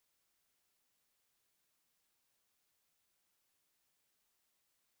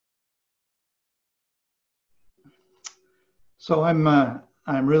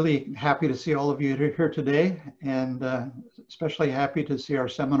I'm really happy to see all of you here today, and especially happy to see our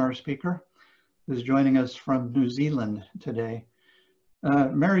seminar speaker, who's joining us from New Zealand today.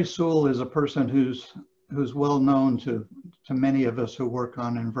 Mary Sewell is a person who's well known to many of us who work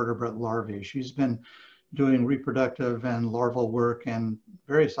on invertebrate larvae. She's been doing reproductive and larval work and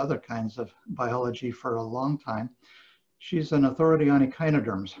various other kinds of biology for a long time. She's an authority on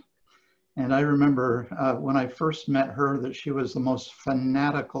echinoderms. And I remember when I first met her that she was the most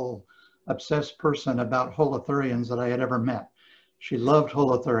fanatical, obsessed person about holothurians that I had ever met. She loved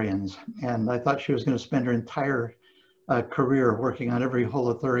holothurians, and I thought she was going to spend her entire career working on every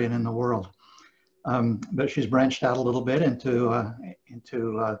holothurian in the world. But she's branched out a little bit into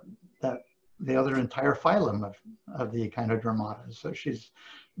the other entire phylum of the echinodermata. So she's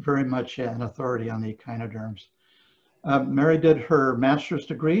very much an authority on the echinoderms. Mary did her master's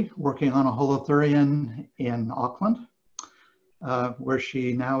degree working on a holothurian in Auckland, where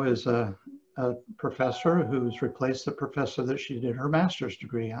she now is a professor who's replaced the professor that she did her master's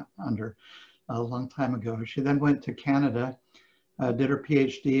degree under a long time ago. She then went to Canada, did her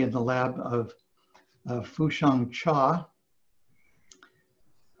PhD in the lab of Fusheng Cha,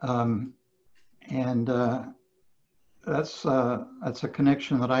 and that's a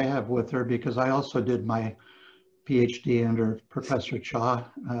connection that I have with her because I also did my PhD under Professor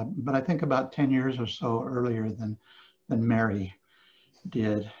Cha, but I think about 10 years or so earlier than Mary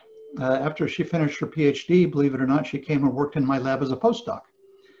did. After she finished her PhD, believe it or not, she came and worked in my lab as a postdoc.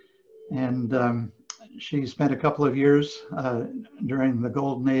 And she spent a couple of years during the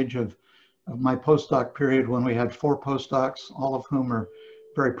golden age of my postdoc period when we had 4 postdocs, all of whom are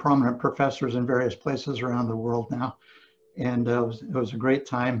very prominent professors in various places around the world now. And it was a great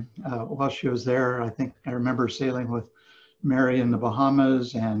time. While she was there, I think I remember sailing with Mary in the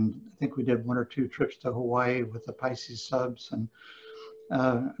Bahamas, and I think we did 1 or 2 trips to Hawaii with the Pisces subs. And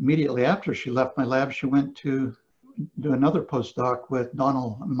immediately after she left my lab, she went to do another postdoc with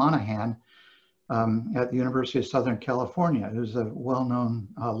Donald Monahan at the University of Southern California, who's a well-known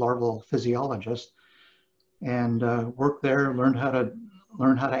larval physiologist, and worked there, learned how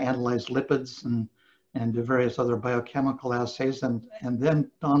to analyze lipids and do various other biochemical assays. And then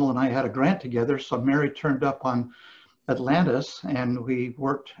Donald and I had a grant together. So Mary turned up on Atlantis and we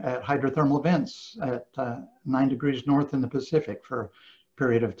worked at hydrothermal vents at 9 degrees north in the Pacific for a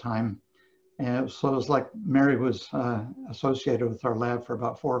period of time. And so it was like Mary was associated with our lab for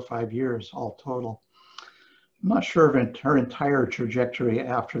about 4 or 5 years all total. I'm not sure of her entire trajectory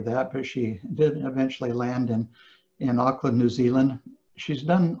after that, but she did eventually land in Auckland, New Zealand. She's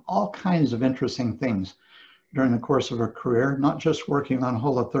done all kinds of interesting things during the course of her career, not just working on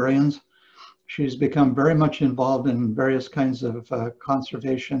holothurians. She's become very much involved in various kinds of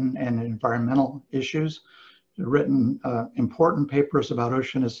conservation and environmental issues. She's written important papers about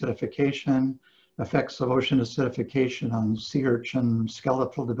ocean acidification, effects of ocean acidification on sea urchin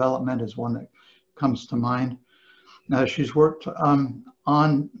skeletal development is one that comes to mind. She's worked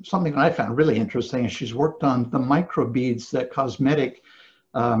on something that I found really interesting. She's worked on the microbeads that cosmetic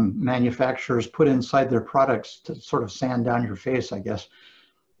manufacturers put inside their products to sort of sand down your face, I guess.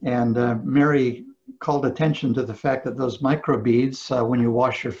 And Mary called attention to the fact that those microbeads, when you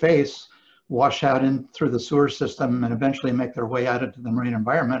wash your face, wash out in through the sewer system and eventually make their way out into the marine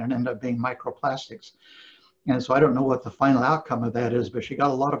environment and end up being microplastics. And so I don't know what the final outcome of that is, but she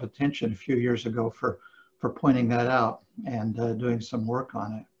got a lot of attention a few years ago for pointing that out and doing some work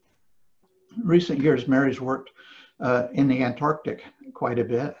on it. In recent years, Mary's worked in the Antarctic quite a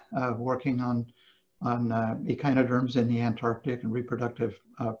bit, working on echinoderms in the Antarctic and reproductive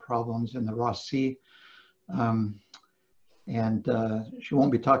problems in the Ross Sea. And she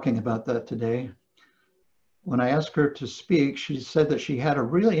won't be talking about that today. When I asked her to speak, she said that she had a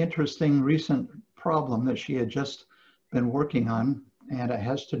really interesting recent problem that she had just been working on, and it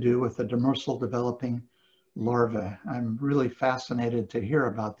has to do with the demersal developing larva. I'm really fascinated to hear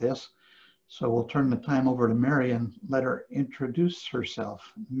about this. So we'll turn the time over to Mary and let her introduce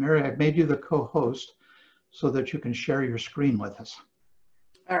herself. Mary, I've made you the co-host so that you can share your screen with us.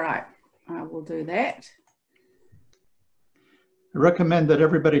 All right, I will do that. I recommend that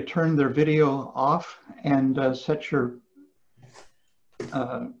everybody turn their video off and set your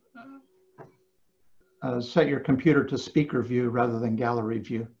computer to speaker view rather than gallery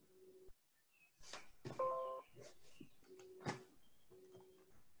view.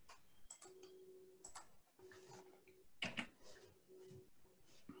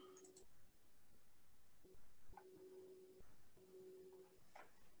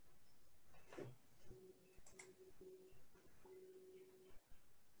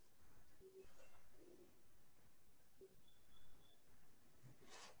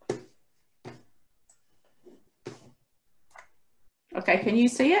 Okay, can you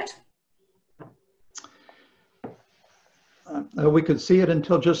see it? We could see it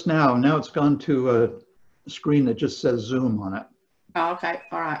until just now. Now it's gone to a screen that just says Zoom on it. Oh, okay,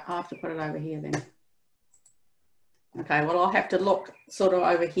 all right, I'll have to put it over here then. Okay, well, I'll have to look sort of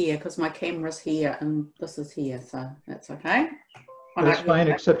over here because my camera's here and this is here, so that's okay. That's fine,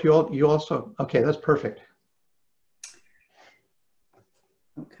 except you also, okay, that's perfect.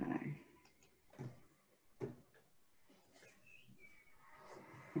 Okay.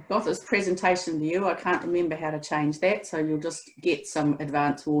 I've got this presentation view. I can't remember how to change that, so you'll just get some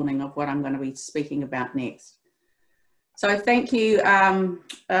advance warning of what I'm going to be speaking about next. So thank you,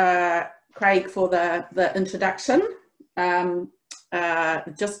 Craig, for the introduction.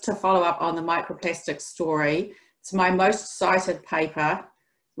 Just to follow up on the microplastics story, it's my most cited paper,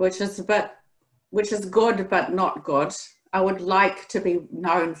 which is good but not good. I would like to be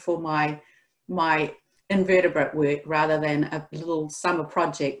known for my invertebrate work rather than a little summer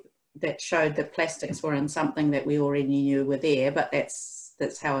project that showed that plastics were in something that we already knew were there, but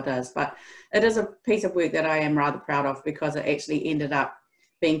that's how it is. But it is a piece of work that I am rather proud of because it actually ended up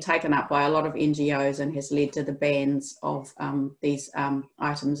being taken up by a lot of NGOs and has led to the bans of these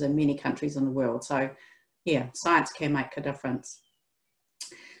items in many countries in the world. So yeah, science can make a difference.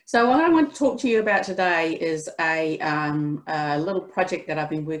 So what I want to talk to you about today is a little project that I've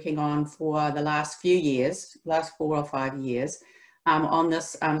been working on for the last few years, last 4 or 5 years, on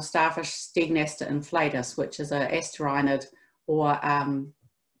this starfish Stegnaster inflatus, which is an asterinid or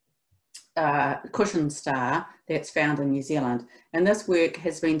cushion star that's found in New Zealand. And this work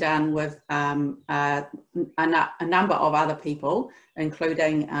has been done with a number of other people,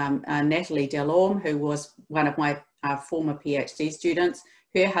 including Natalie Delorme, who was one of my former PhD students,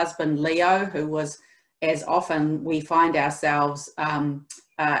 her husband Leo, who was, as often we find ourselves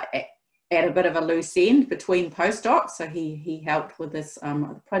at a bit of a loose end between postdocs, so he helped with this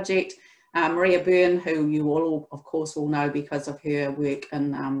project. Maria Byrne, who you all, of course, will know because of her work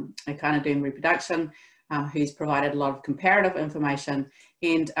in echinoderm reproduction, who's provided a lot of comparative information,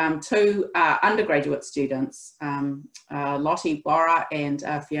 and 2 undergraduate students, Lottie Borra and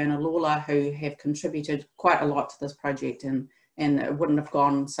Fiona Lawler, who have contributed quite a lot to this project, and it wouldn't have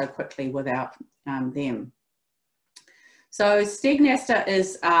gone so quickly without them. So Stegnaster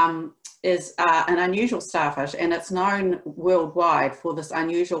is an unusual starfish, and it's known worldwide for this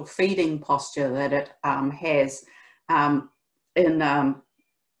unusual feeding posture that it has, that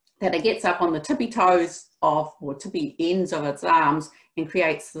it gets up on the tippy toes of, or tippy ends of its arms and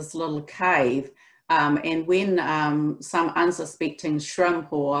creates this little cave. And when some unsuspecting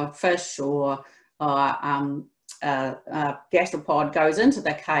shrimp or fish or gastropod goes into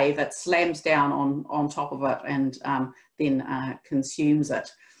the cave, it slams down on top of it and then consumes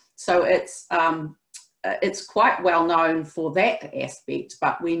it. So it's quite well known for that aspect,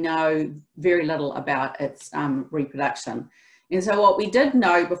 but we know very little about its reproduction. And so what we did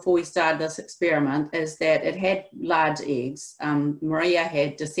know before we started this experiment is that it had large eggs. Maria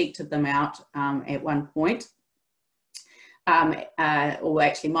had dissected them out at one point. Or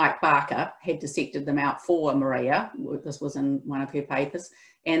actually Mike Barker had dissected them out for Maria. This was in one of her papers,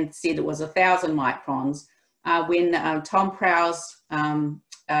 and said it was 1,000 microns. When Tom Prowse,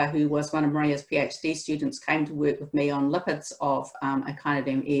 who was one of Maria's PhD students, came to work with me on lipids of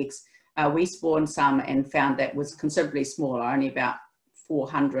echinoderm eggs, we spawned some and found that was considerably smaller, only about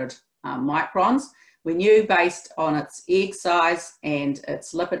 400 microns. We knew based on its egg size and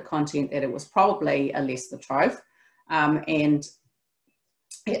its lipid content that it was probably a lecithotroph. And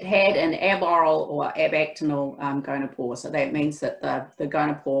it had an aboral or abactinal gonopore, so that means that the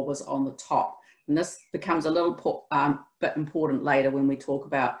gonopore was on the top. And this becomes a little bit important later when we talk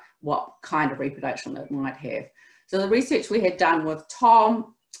about what kind of reproduction it might have. So the research we had done with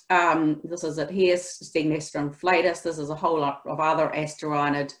Tom, this is it here, Stegnaster inflatus. This is a whole lot of other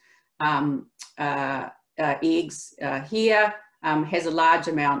asterinid eggs here. Has a large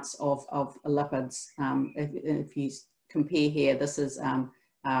amounts of lipids. If you compare here, this is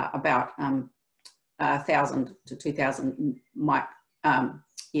about 1,000 to 2,000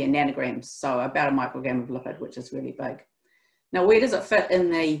 nanograms, so about a microgram of lipid, which is really big. Now, where does it fit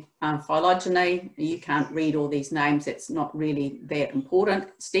in the phylogeny? You can't read all these names. It's not really that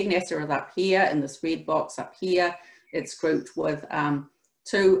important. Stegnaster is up here in this red box up here. It's grouped with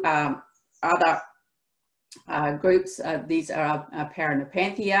 2 other groups. These are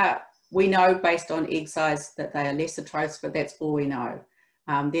Paranopanthea. We know based on egg size that they are lecithotrophs, but that's all we know.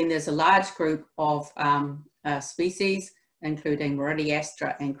 Then there's a large group of species, including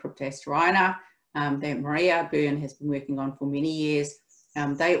Meridiastra and Cryptasterina, that Maria Byrne has been working on for many years.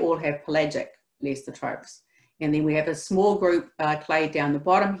 They all have pelagic lecithotropes. And then we have a small group clade down the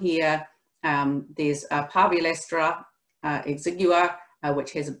bottom here. There's Parvulastra exigua,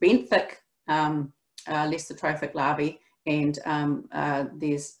 which has a benthic lecithotrophic larvae, and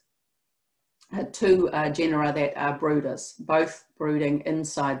there's two genera that are brooders, both brooding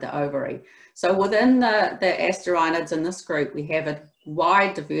inside the ovary. So within the asterinids in this group, we have a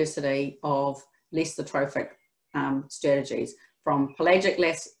wide diversity of lecithotrophic strategies, from pelagic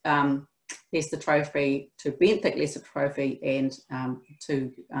lithotrophy to benthic lithotrophy, and to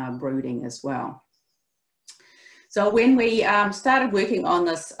brooding as well. So when we started working on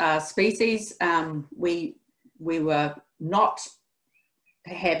this species, we were not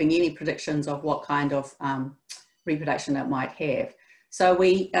having any predictions of what kind of reproduction it might have. So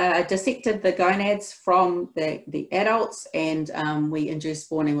we dissected the gonads from the adults, and we induced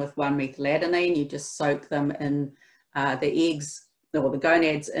spawning with 1-methyladenine. You just soak them in the eggs or the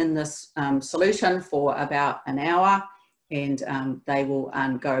gonads in this solution for about an hour, and they will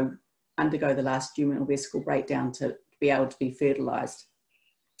undergo the last juvenile vesicle breakdown to be able to be fertilized.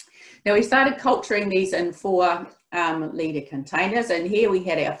 Now we started culturing these in 4-litre containers, and here we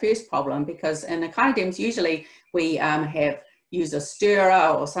had our first problem, because in echinoderms usually we use a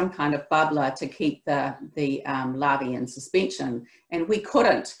stirrer or some kind of bubbler to keep the larvae in suspension, and we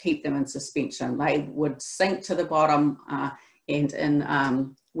couldn't keep them in suspension. They would sink to the bottom,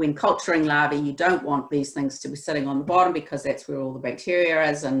 and when culturing larvae, you don't want these things to be sitting on the bottom, because that's where all the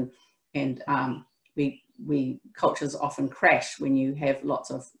bacteria is, and cultures often crash when you have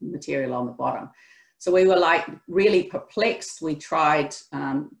lots of material on the bottom. So we were like really perplexed. We tried,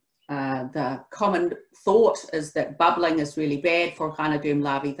 the common thought is that bubbling is really bad for echinoderm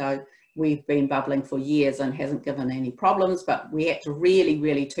larvae, though we've been bubbling for years and hasn't given any problems, but we had to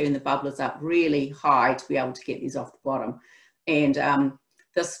really turn the bubblers up really high to be able to get these off the bottom. And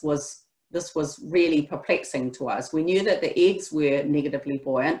this was really perplexing to us. We knew that the eggs were negatively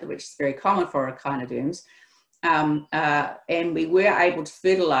buoyant, which is very common for echinoderms, and we were able to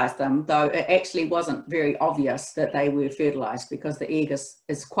fertilize them, though it actually wasn't very obvious that they were fertilized, because the egg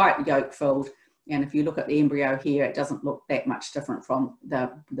is quite yolk filled, and if you look at the embryo here, it doesn't look that much different from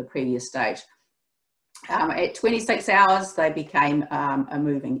the previous stage. At 26 hours, they became a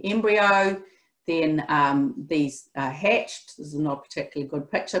moving embryo. Then these hatched. This is not a particularly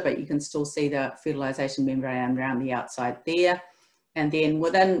good picture, but you can still see the fertilization membrane around the outside there. And then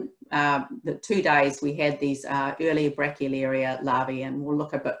within the 2 days, we had these early brachiolaria larvae, and we'll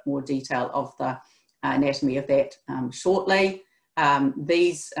look a bit more detail of the anatomy of that shortly.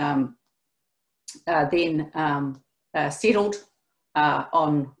 These then settled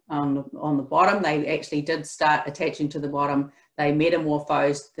on the bottom. They actually did start attaching to the bottom. They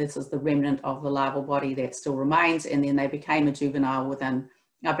metamorphosed. This is the remnant of the larval body that still remains, and then they became a juvenile within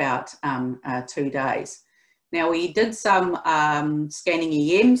about 2 days. Now we did some scanning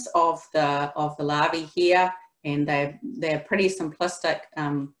EMs of the larvae here, and they're pretty simplistic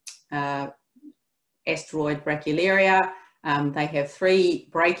asteroid brachiolaria. They have 3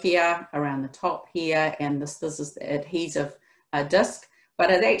 brachia around the top here, and this is the adhesive disc,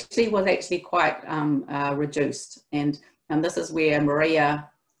 but it was actually quite reduced, and this is where Maria's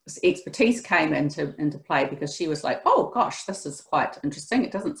expertise came into play, because she was like, oh gosh, this is quite interesting.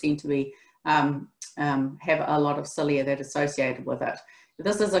 It doesn't seem to be have a lot of cilia that are associated with it.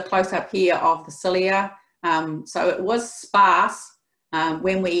 This is a close-up here of the cilia. So it was sparse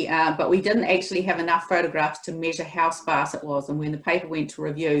but we didn't actually have enough photographs to measure how sparse it was. And when the paper went to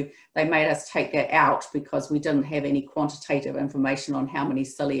review, they made us take that out because we didn't have any quantitative information on how many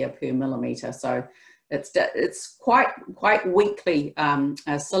cilia per millimetre. So it's quite weakly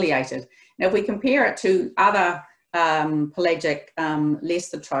ciliated. Now, if we compare it to other pelagic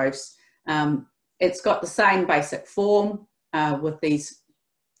lecithotrophs, it's got the same basic form with these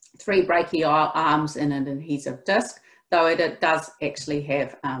 3 brachial arms and an adhesive disc, though it does actually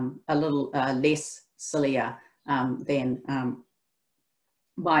have a little less cilia than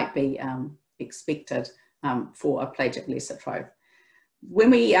might be expected for a pelagic lecithotroph.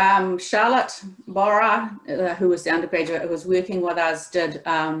 When we, Charlotte Borra, who was the undergraduate who was working with us, did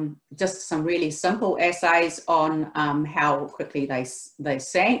just some really simple assays on how quickly they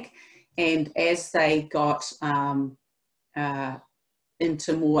sank. And as they got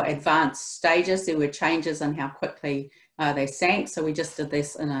into more advanced stages, there were changes in how quickly they sank. So we just did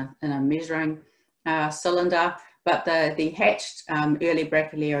this in a measuring cylinder. But the hatched early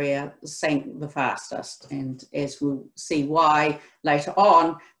brachiolaria sank the fastest, and as we'll see why later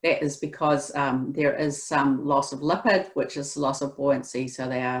on, that is because there is some loss of lipid, which is loss of buoyancy, so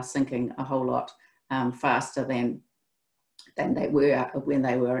they are sinking a whole lot faster than they were when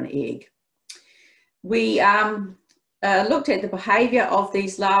they were an egg. We looked at the behaviour of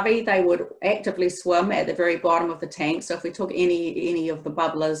these larvae. They would actively swim at the very bottom of the tank. So if we took any of the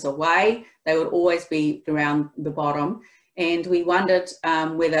bubblers away, they would always be around the bottom. And we wondered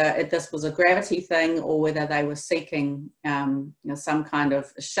whether this was a gravity thing or whether they were seeking some kind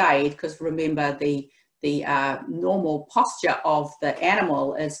of shade, because remember the normal posture of the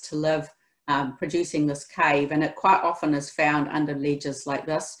animal is to live producing this cave, and it quite often is found under ledges like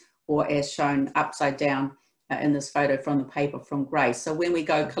this, or as shown upside down in this photo from the paper from Grace. So when we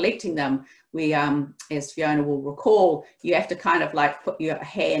go collecting them, we, as Fiona will recall, you have to kind of like put your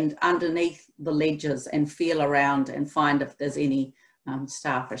hand underneath the ledges and feel around and find if there's any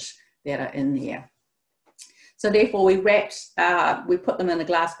starfish that are in there. So therefore we put them in a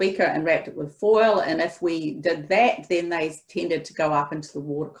glass beaker and wrapped it with foil, and if we did that, then they tended to go up into the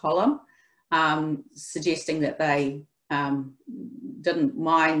water column, suggesting that they didn't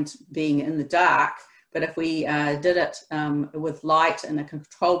mind being in the dark. But if we did it with light in a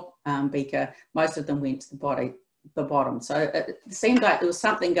control beaker, most of them went to the bottom. So it seemed like there was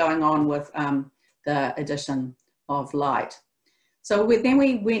something going on with the addition of light. So then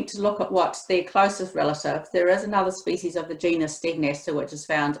we went to look at what's their closest relative. There is another species of the genus Stegnaster, which is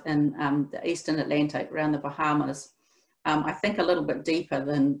found in the Eastern Atlantic, around the Bahamas. I think a little bit deeper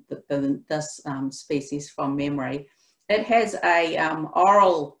than this species from memory. It has a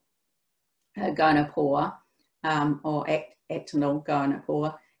oral gonopore or actinal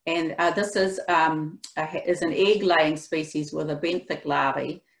gonopore, and this is an egg-laying species with a benthic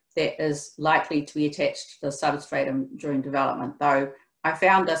larvae that is likely to be attached to the substratum during development. Though I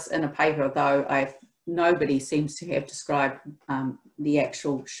found this in a paper, though nobody seems to have described the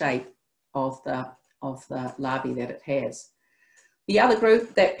actual shape of the larvae that it has. The other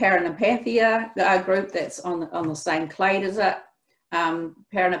group, that Paranapanthera group that's on the same clade as it,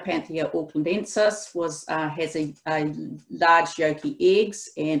 Paranapanthera aucklandensis has a large yolky eggs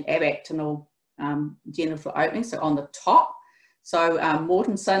and abactinal genital opening, so on the top. So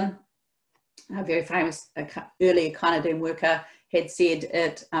Mortensen, a very famous early echinoderm worker, had said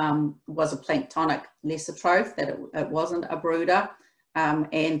it was a planktonic lecithotroph, that it wasn't a brooder.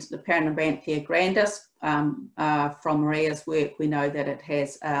 And the Paranapanthera grandis, from Maria's work, we know that it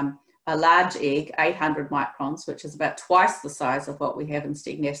has a large egg, 800 microns, which is about twice the size of what we have in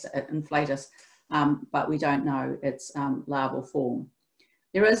Stegnaster inflatus, but we don't know its larval form.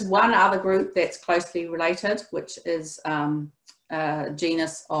 There is one other group that's closely related, which is a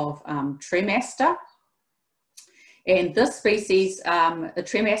genus of Tremaster. And this species, the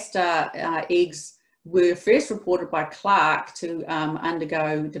Tremaster eggs, were first reported by Clark to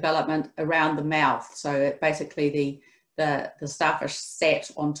undergo development around the mouth. So basically the starfish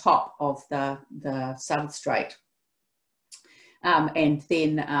sat on top of the substrate. And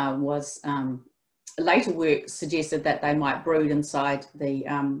then later work suggested that they might brood inside the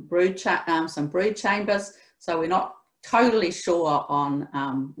some brood chambers. So we're not totally sure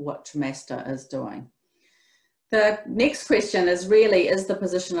on what Tremaster is doing. The next question is really, is the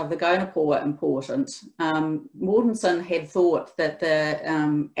position of the gonopore important? Mortensen had thought that the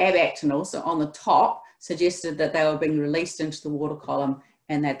abactinal, so on the top, suggested that they were being released into the water column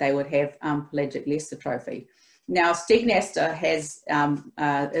and that they would have pelagic lecithotrophy. Now, Stegnaster has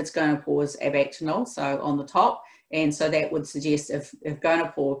its gonopores abactinal, so on the top, and so that would suggest if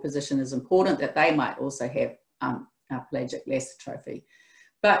gonopore position is important, that they might also have pelagic lecithotrophy.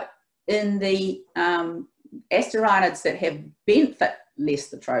 But in the asterinids that have benthic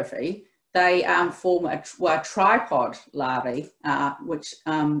lecithotrophy, they form a tripod larvae, which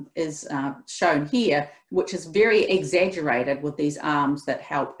is shown here, which is very exaggerated with these arms that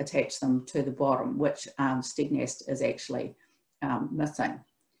help attach them to the bottom, which Stegnaster is actually missing.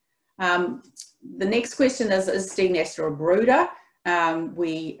 The next question is Stegnaster a brooder?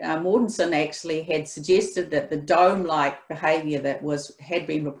 Mortensen actually had suggested that the dome-like behaviour that had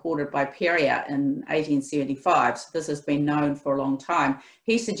been reported by Perrier in 1875, so this has been known for a long time,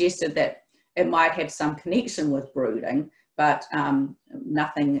 he suggested that it might have some connection with brooding, but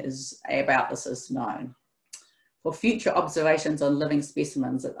nothing about this is known. For future observations on living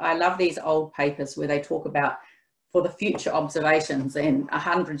specimens, I love these old papers where they talk about for the future observations, and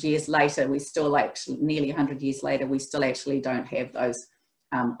 100 years later, we still actually, nearly 100 years later, we still actually don't have those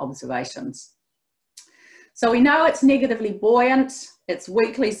observations. So we know it's negatively buoyant, it's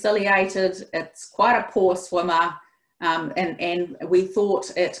weakly ciliated, it's quite a poor swimmer, and we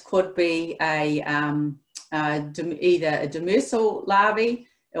thought it could be either a demersal larvae,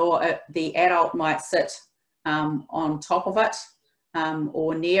 or the adult might sit on top of it,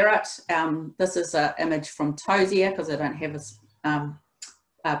 or near it. This is an image from Tosier, because I don't have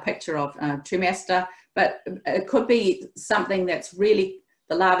a picture of Tremaster. but it could be something that's really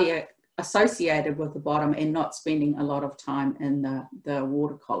the larvae are associated with the bottom and not spending a lot of time in the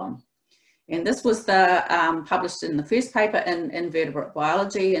water column. And this was published in the first paper in Invertebrate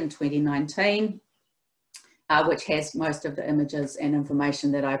Biology in 2019, which has most of the images and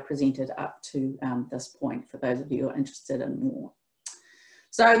information that I presented up to this point, for those of you who are interested in more.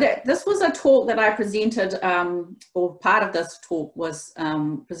 So this was a talk that I presented, or part of this talk was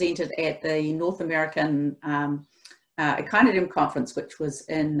presented at the North American Echinoderm Conference, which was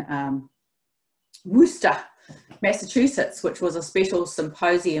in Worcester, Massachusetts, which was a special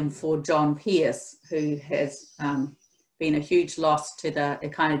symposium for John Pierce, who has been a huge loss to the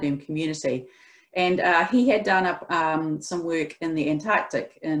echinoderm community. And he had done some work in the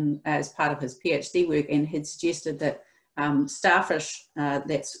Antarctic as part of his PhD work, and had suggested that starfish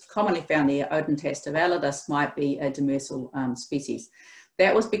that's commonly found there, Odontaster validus, might be a demersal species.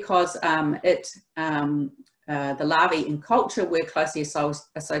 That was because the larvae in culture were closely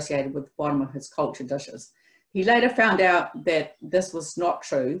associated with the bottom of his culture dishes. He later found out that this was not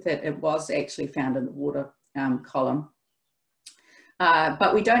true, that it was actually found in the water column.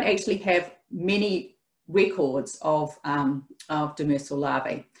 But we don't actually have many records of demersal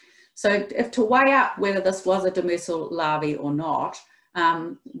larvae. So if to weigh up whether this was a demersal larvae or not,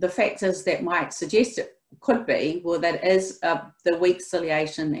 the factors that might suggest it could be, well, that is the weak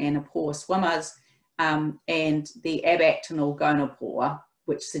ciliation and a poor swimmers, and the abactinal gonopore,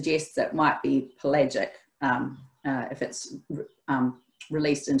 which suggests that it might be pelagic if it's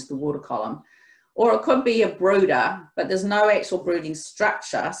released into the water column. Or it could be a brooder, but there's no actual brooding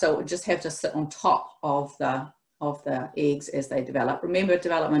structure, so it would just have to sit on top of the eggs as they develop. Remember,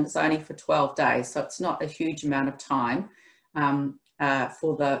 development is only for 12 days, so it's not a huge amount of time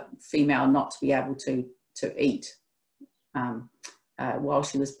for the female not to be able to eat while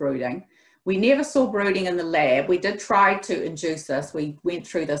she was brooding. We never saw brooding in the lab. We did try to induce this. We went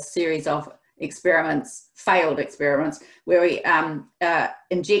through this series of experiments, failed experiments, where we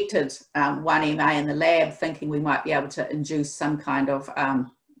injected 1MA in the lab, thinking we might be able to induce some kind of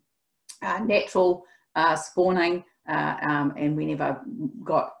natural spawning, and we never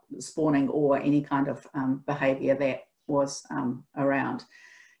got spawning or any kind of behaviour that was around.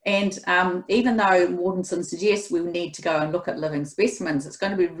 And even though Mortensen suggests we need to go and look at living specimens, it's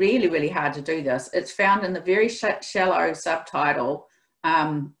going to be really, really hard to do this. It's found in the very shallow subtidal,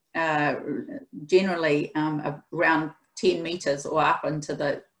 generally around 10 metres or up into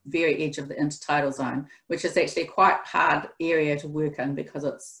the very edge of the intertidal zone, which is actually quite hard area to work in, because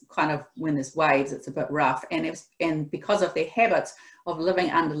it's kind of, when there's waves, it's a bit rough, and because of their habits of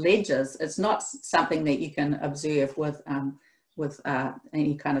living under ledges, it's not something that you can observe with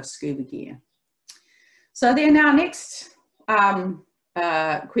any kind of scuba gear. So then our next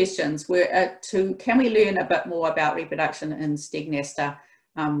questions were can we learn a bit more about reproduction in Stegnaster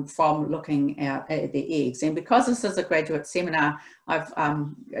from looking at the eggs? And because this is a graduate seminar, I've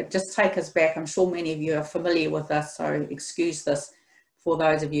just take us back. I'm sure many of you are familiar with this, so excuse this for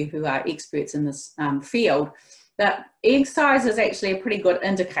those of you who are experts in this field. That egg size is actually a pretty good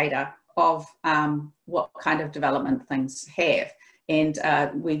indicator of what kind of development things have. And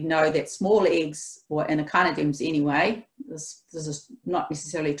we know that small eggs, or in echinoderms anyway, this is not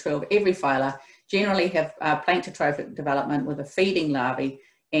necessarily true of every phyla, generally have planktotrophic development with a feeding larvae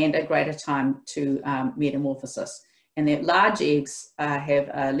and a greater time to metamorphosis. And that large eggs have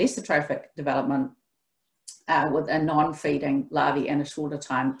a lecithotrophic development with a non-feeding larvae and a shorter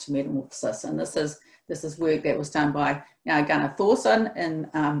time to metamorphosis. And this is work that was done by Gunnar Thorson in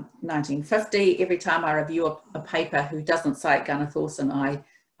 1950. Every time I review a paper who doesn't cite Gunnar Thorson, I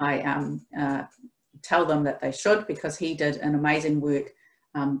tell them that they should, because he did an amazing work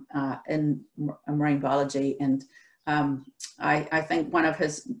in marine biology. And I think one of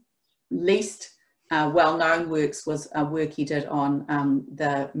his least well-known works was a work he did on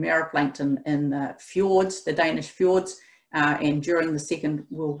the meroplankton in the fjords, the Danish fjords, and during the Second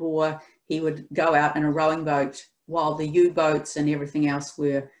World War, he would go out in a rowing boat while the U-boats and everything else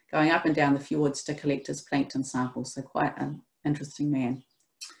were going up and down the fjords to collect his plankton samples. So quite an interesting man.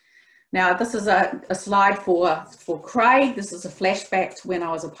 Now, this is a slide for Craig. This is a flashback to when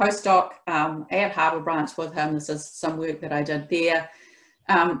I was a postdoc at Harbour Branch with him. This is some work that I did there,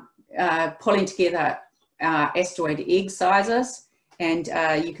 pulling together asteroid egg sizes. And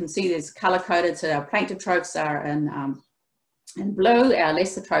you can see there's colour-coded, so our planktotrophs are in blue, our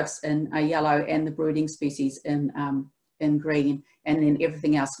lecithotrophs in yellow, and the brooding species in green. And then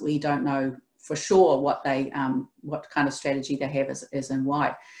everything else we don't know for sure what kind of strategy they have is in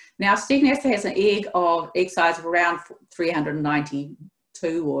white. Now, Stegnaster has an egg size of around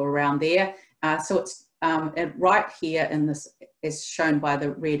 392 or around there, so it's right here in this is shown by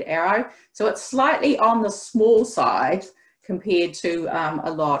the red arrow. So it's slightly on the small side compared to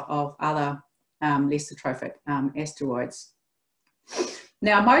a lot of other lecithotrophic asteroids.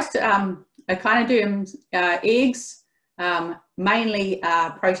 Now, most echinoderm eggs mainly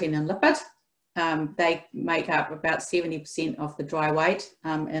are protein and lipid. They make up about 70% of the dry weight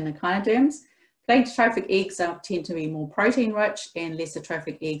in echinoderms. Pleiotrophic eggs tend to be more protein rich, and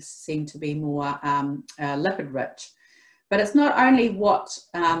lithotrophic eggs seem to be more lipid rich. But it's not only what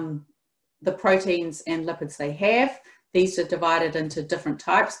the proteins and lipids they have. These are divided into different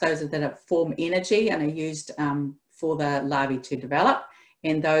types. Those that form energy and are used for the larvae to develop,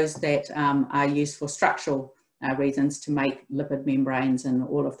 and those that are used for structural reasons to make lipid membranes and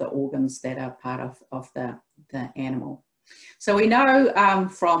all of the organs that are part of the animal. So we know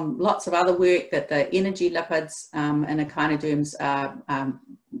from lots of other work that the energy lipids in echinoderms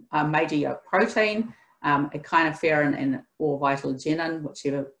are major yolk protein, echinoferrin and or vitellogenin,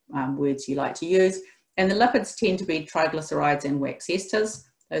 whichever words you like to use. And the lipids tend to be triglycerides and wax esters,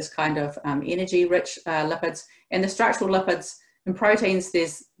 those kind of energy-rich lipids. And the structural lipids and proteins,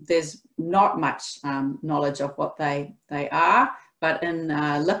 there's not much knowledge of what they are, but in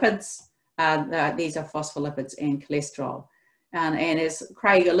lipids, these are phospholipids and cholesterol. And as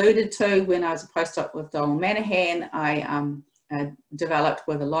Craig alluded to, when I was a postdoc with Donald Manahan, I developed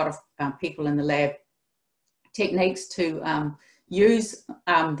with a lot of people in the lab techniques to use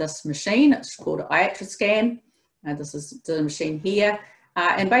this machine. It's called Iatroscan. This is the machine here.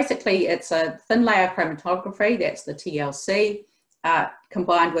 And basically it's a thin layer chromatography, that's the TLC,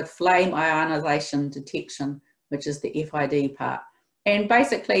 combined with flame ionization detection, which is the FID part. And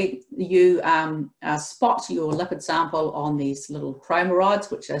basically you spot your lipid sample on these little chroma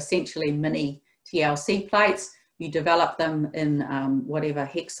rods, which are essentially mini TLC plates. You develop them in whatever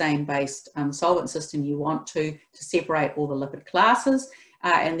hexane-based solvent system you want to separate all the lipid classes.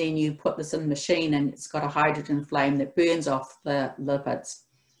 And then you put this in the machine, and it's got a hydrogen flame that burns off the lipids.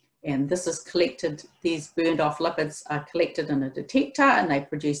 And this is collected, these burned off lipids are collected in a detector, and they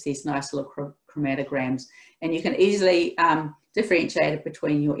produce these nice little chromatograms. And you can easily differentiate it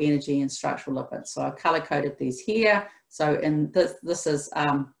between your energy and structural lipids. So I've color-coded these here. So in this is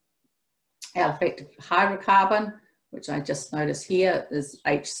our effective hydrocarbon, which I just noticed here is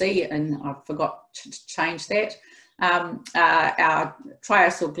HC, and I forgot to change that. Our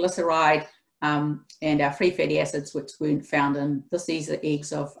triacylglyceride and our free fatty acids, which weren't found in this. These are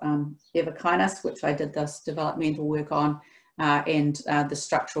eggs of Everkinus, which I did this developmental work on, and the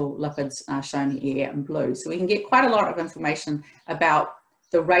structural lipids are shown here in blue. So we can get quite a lot of information about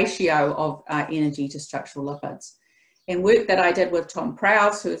the ratio of energy to structural lipids. And work that I did with Tom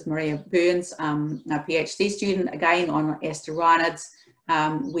Prowse, who is Maria Burns, a PhD student, again on asterinids,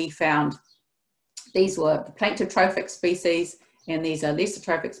 we found these were the pleiotrophic species, and these are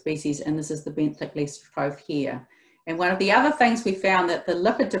lithotrophic species, and this is the benthic lithotroph here. And one of the other things we found that the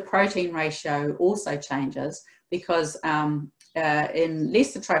lipid to protein ratio also changes, because in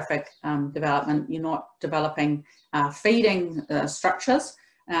lithotrophic development, you're not developing feeding structures,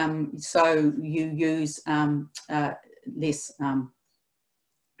 so you use less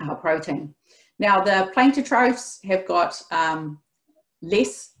protein. Now the plaintotrophs have got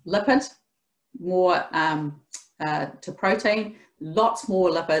less lipid, more to protein, lots more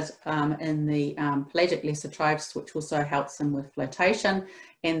lipid in the pelagic lithotrophs, which also helps them with flotation.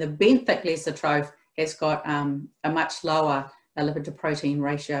 And the benthic lithotroph has got a much lower lipid to protein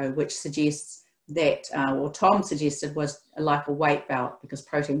ratio, which suggests that, or Tom suggested, was like a weight belt, because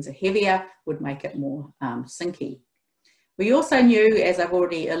proteins are heavier, would make it more sinky. We also knew, as I've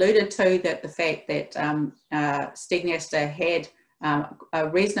already alluded to, that the fact that Stegnaster had a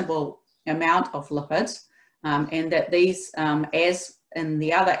reasonable amount of lipids, and that these, as in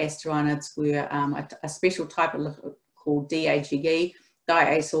the other asterinids, were a special type of lipid called DAGE,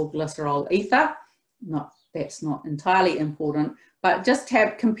 diacylglycerol ether. That's not entirely important, but just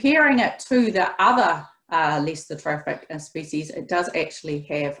comparing it to the other lithotrophic species, it does actually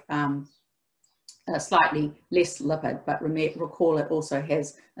have a slightly less lipid, but recall it also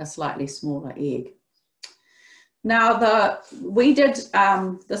has a slightly smaller egg. Now we did,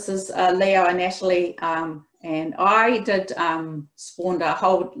 this is Leo and Natalie, and I did spawned a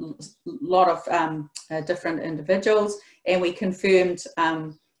whole lot of different individuals, and we confirmed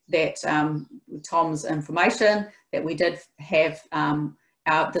that Tom's information, that we did have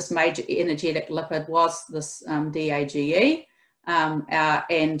this major energetic lipid was this DAGE,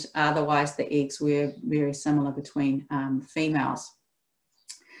 and otherwise the eggs were very similar between females.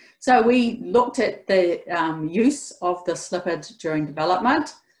 So we looked at the use of this lipid during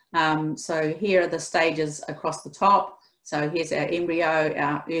development. So here are the stages across the top. So here's our embryo,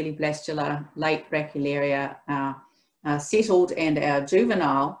 our early blastula, late brachiolaria, our settled, and our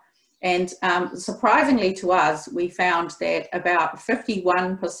juvenile. And surprisingly to us, we found that about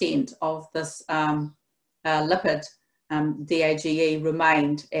 51% of this lipid DAGE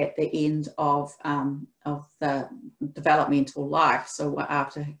remained at the end of the developmental life. So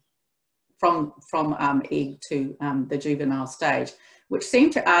after from egg to the juvenile stage, which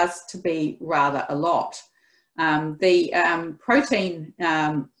seemed to us to be rather a lot. The protein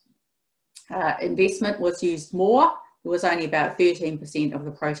investment was used more. It was only about 13% of the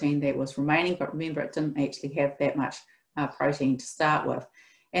protein that was remaining, but remember, it didn't actually have that much protein to start with.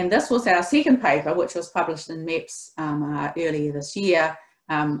 And this was our second paper, which was published in MEPS earlier this year.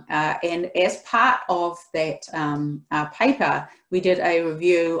 And as part of that paper, we did a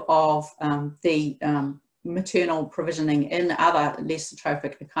review of the maternal provisioning in other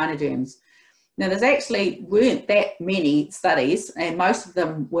lecithotrophic echinoderms. Now, there's actually weren't that many studies, and most of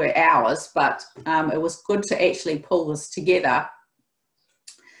them were ours, but it was good to actually pull this together.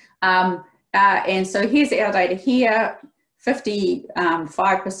 And so here's our data here.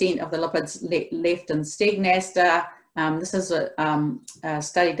 55% of the lipids left in Stegnaster. This is a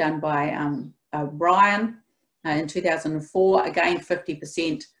study done by Brian in 2004. Again,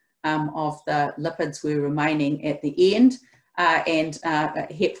 50% of the lipids were remaining at the end. And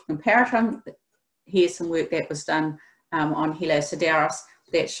here for comparatum, here's some work that was done on Heliocedarus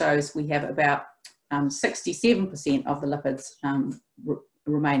that shows we have about 67% of the lipids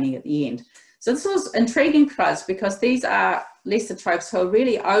remaining at the end. So this was intriguing for us because these are lecithotrophs who are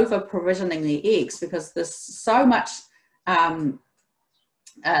really over-provisioning the eggs because there's so much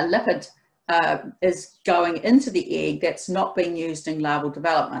lipid is going into the egg that's not being used in larval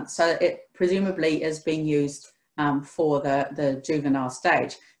development. So it presumably is being used for the juvenile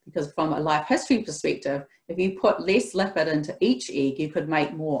stage, because from a life history perspective, if you put less lipid into each egg, you could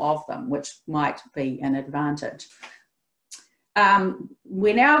make more of them, which might be an advantage.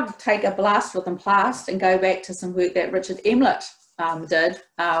 We now take a blast from the past and go back to some work that Richard Emlett did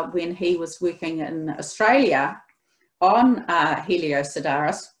when he was working in Australia on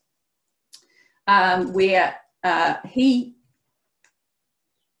Heliocedarus, where he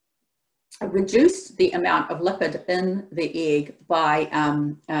reduced the amount of lipid in the egg by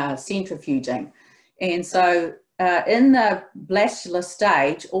centrifuging. And so in the blastula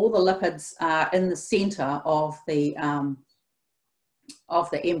stage, all the lipids are in the center of the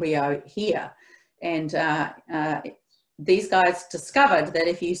embryo here. And these guys discovered that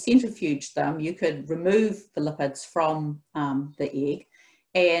if you centrifuged them, you could remove the lipids from the egg.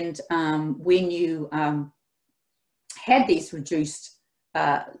 And when you had these reduced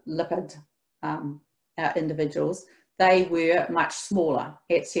lipid individuals, they were much smaller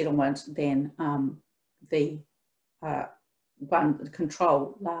at settlement than the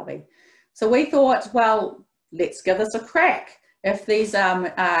control larvae. So we thought, well, let's give this a crack. If these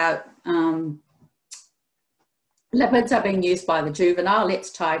lipids are being used by the juvenile,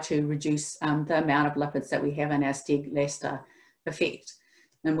 let's try to reduce the amount of lipids that we have in our Stegnaster effect.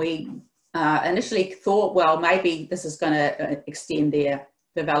 And we initially thought, well, maybe this is going to extend their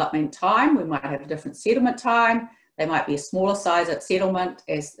development time. We might have a different settlement time. They might be a smaller size at settlement,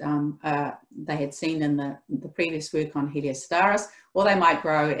 as they had seen in the previous work on Heliocedarus, or they might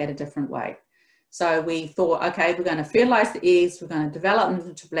grow at a different way. So we thought, okay, we're going to fertilize the eggs, we're going to develop them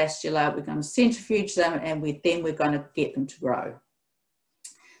into blastula, we're going to centrifuge them, and then we're going to get them to grow.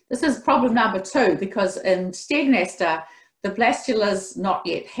 This is problem number 2, because in Stegnaster, the blastula's not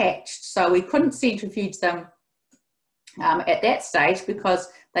yet hatched, so we couldn't centrifuge them at that stage because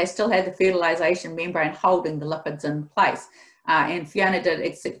they still had the fertilization membrane holding the lipids in place. And Fiona did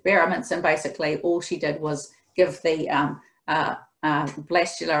experiments, and basically all she did was give the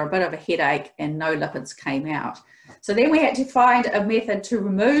blastula a bit of a headache, and no lipids came out. So then we had to find a method to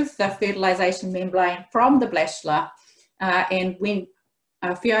remove the fertilization membrane from the blastula, and when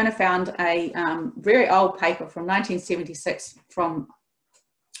Fiona found a very old paper from 1976 from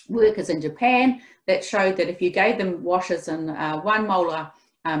workers in Japan that showed that if you gave them washes in 1 molar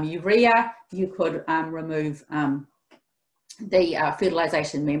urea, you could remove the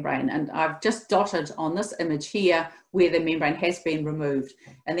fertilization membrane. And I've just dotted on this image here where the membrane has been removed.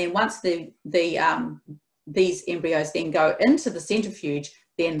 And then once these embryos then go into the centrifuge,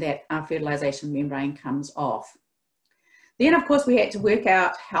 then that fertilization membrane comes off. Then, of course, we had to work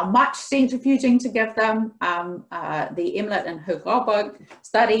out how much centrifuging to give them. The Emlett and Hugoberg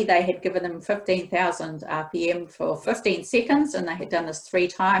study, they had given them 15,000 RPM for 15 seconds, and they had done this 3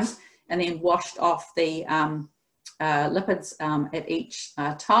 times, and then washed off the lipids at each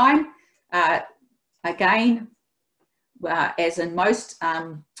time. Again, as in most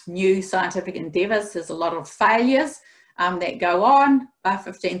new scientific endeavours, there's a lot of failures that go on.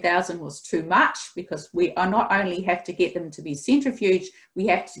 15,000 was too much, because we are not only have to get them to be centrifuged, we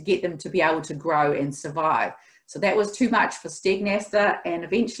have to get them to be able to grow and survive. So that was too much for Stegnaster, and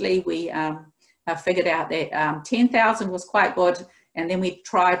eventually we figured out that 10,000 was quite good, and then we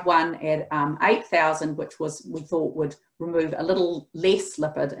tried one at 8,000, which we thought would remove a little less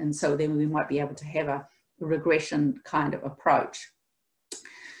lipid, and so then we might be able to have a regression kind of approach.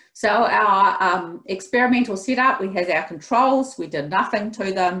 So our experimental setup, we had our controls, we did nothing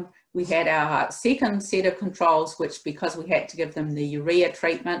to them. We had our second set of controls, which, because we had to give them the urea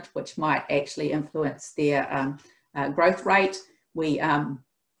treatment, which might actually influence their growth rate, we had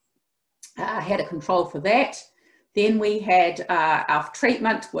a control for that. Then we had our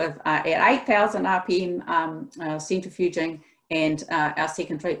treatment with at 8,000 RPM centrifuging, and our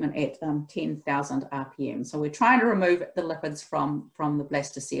second treatment at 10,000 RPM. So we're trying to remove the lipids from the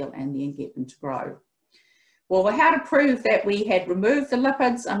blastocele and then get them to grow. Well, how to prove that we had removed the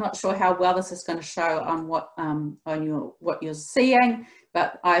lipids, I'm not sure how well this is going to show on what you're seeing,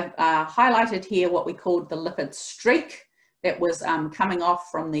 but I've highlighted here what we called the lipid streak that was coming off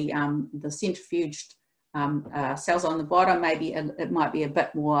from the centrifuged cells on the bottom. Maybe it might be a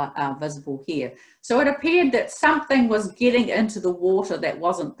bit more visible here. So it appeared that something was getting into the water that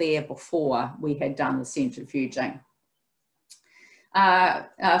wasn't there before we had done the centrifuging.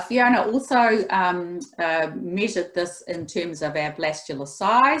 Fiona also measured this in terms of our blastular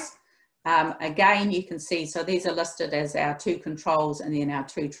size. Again, you can see, so these are listed as our two controls and then our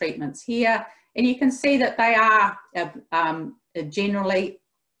two treatments here. And you can see that they are generally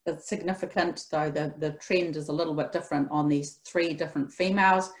significant, though the trend is a little bit different on these three different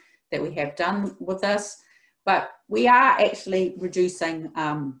females that we have done with this. But we are actually reducing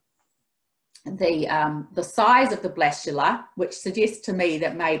the size of the blastula, which suggests to me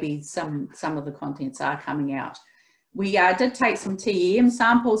that maybe some of the contents are coming out. We did take some TEM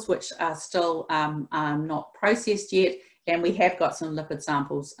samples, which are still not processed yet, and we have got some lipid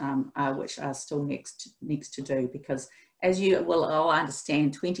samples which are still next to do, because as you will all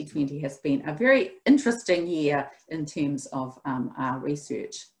understand, 2020 has been a very interesting year in terms of our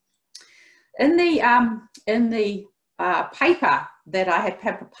research. In the paper that I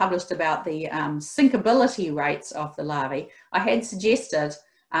had published about the sinkability rates of the larvae, I had suggested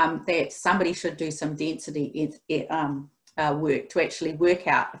that somebody should do some density work to actually work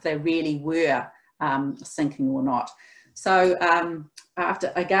out if they really were sinking or not. So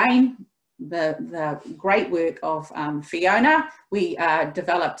after, again, the great work of Fiona, we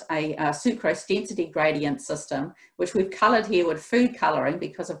developed a sucrose density gradient system, which we've coloured here with food colouring,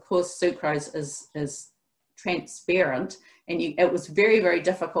 because of course sucrose is transparent, and it was very, very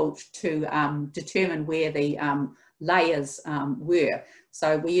difficult to determine where the layers were.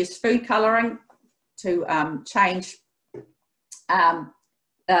 So we used food colouring to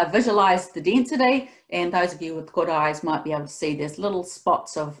visualise the density, and those of you with good eyes might be able to see there's little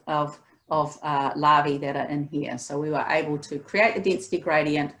spots of larvae that are in here. So we were able to create the density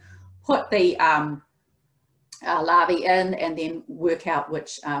gradient, put the larvae in, and then work out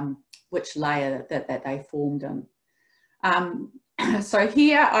which layer that they formed in. So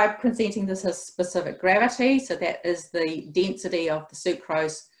here I'm presenting this as specific gravity. So that is the density of the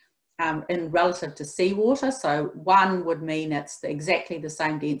sucrose in relative to seawater. So 1 would mean it's exactly the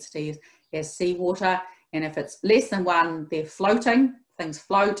same density as seawater. And if it's less than 1, they're floating, things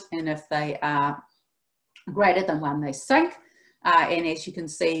float. And if they are greater than 1, they sink. And as you can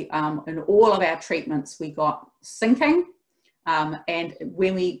see, in all of our treatments, we got sinking. And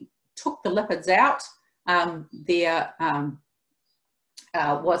when we took the lipids out, there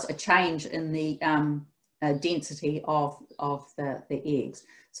was a change in the density of the eggs.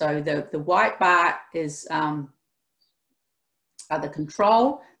 So the white bar is the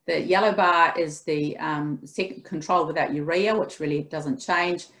control. The yellow bar is the second control without urea, which really doesn't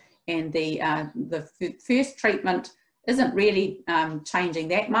change. And the first treatment isn't really changing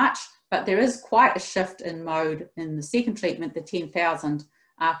that much, but there is quite a shift in mode in the second treatment, the 10,000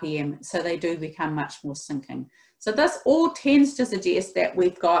 RPM, so they do become much more sinking. So this all tends to suggest that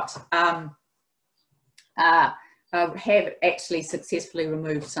we've got have actually successfully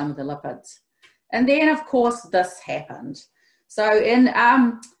removed some of the lipids. And then of course this happened. So in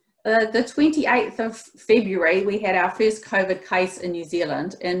the 28th of February, we had our first COVID case in New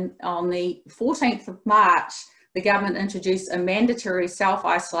Zealand, and on the 14th of March, the government introduced a mandatory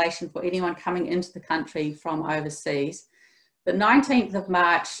self-isolation for anyone coming into the country from overseas. The 19th of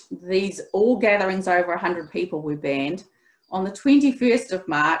March, these all gatherings over 100 people were banned. On the 21st of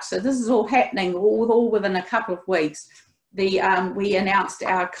March, so this is all happening all within a couple of weeks, we announced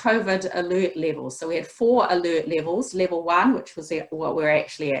our COVID alert levels. So we had 4 alert levels, level 1, which was what we're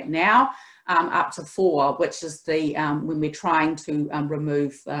actually at now, up to 4, which is the when we're trying to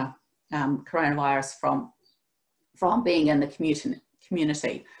remove coronavirus from being in the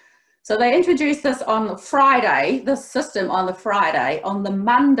community. So they introduced this on Friday, this system on the Friday. On the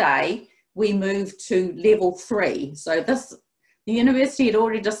Monday, we moved to level 3. So the university had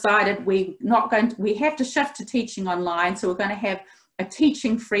already decided we have to shift to teaching online. So we're going to have a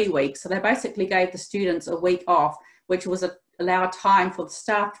teaching free week. So they basically gave the students a week off, which was allow time for the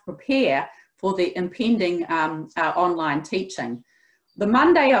staff to prepare for the impending online teaching. The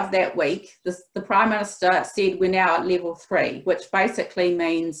Monday of that week, the Prime Minister said we're now at level 3, which basically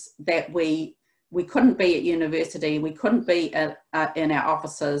means that we couldn't be at university, we couldn't be in our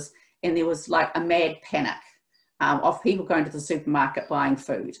offices, and there was like a mad panic of people going to the supermarket buying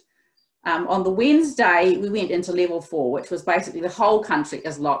food. On the Wednesday, we went into level 4, which was basically the whole country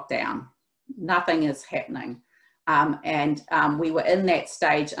is locked down. Nothing is happening. We were in that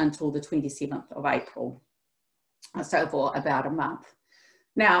stage until the 27th of April, so for about a month.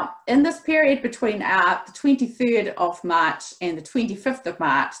 Now, in this period between the 23rd of March and the 25th of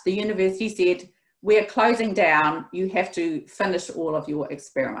March, the university said, we're closing down, you have to finish all of your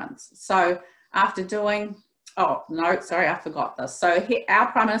experiments. So after doing, oh, no, sorry, I forgot this. So our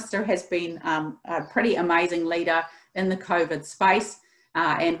Prime Minister has been a pretty amazing leader in the COVID space,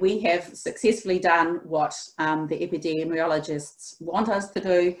 and we have successfully done what the epidemiologists want us to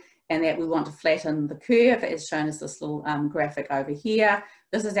do, and that we want to flatten the curve, as shown as this little graphic over here.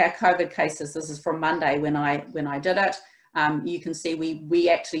 This is our COVID cases. This is from Monday when I did it. You can see we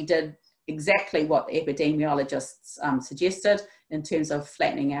actually did exactly what the epidemiologists suggested in terms of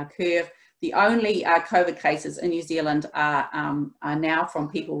flattening our curve. The only COVID cases in New Zealand are now from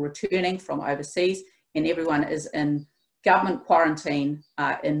people returning from overseas, and everyone is in government quarantine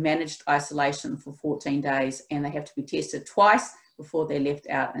in managed isolation for 14 days, and they have to be tested twice before they're left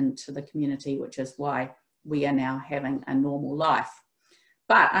out into the community, which is why we are now having a normal life.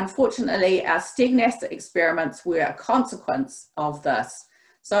 But unfortunately, our Stegnaster experiments were a consequence of this.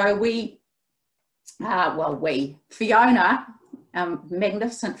 So Fiona,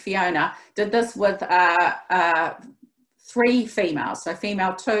 magnificent Fiona, did this with 3 females. So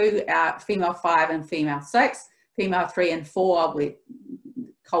female 2, female 5 and female 6, female 3 and 4, where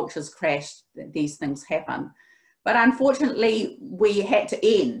cultures crashed, these things happen. But unfortunately, we had to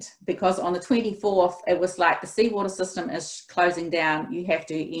end because on the 24th, it was like the seawater system is closing down. You have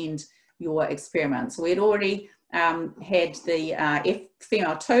to end your experiment. So we'd already had the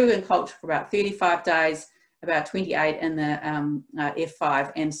female 2 in culture for about 35 days, about 28 in the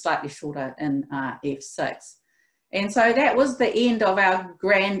F5, and slightly shorter in F6. And so that was the end of our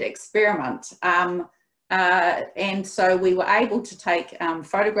grand experiment. And so we were able to take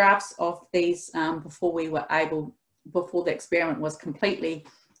photographs of these before the experiment was completely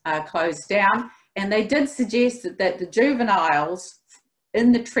closed down. And they did suggest that the juveniles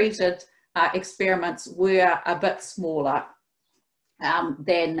in the treated experiments were a bit smaller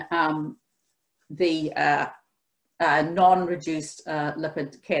than the non-reduced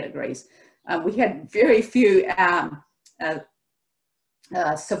lipid categories. We had very few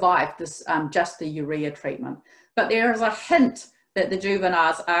survived this, just the urea treatment. But there is a hint that the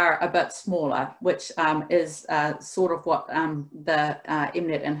juveniles are a bit smaller, which is sort of what the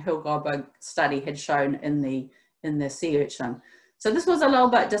Emnet and Hilgobig study had shown in the sea urchin. So this was a little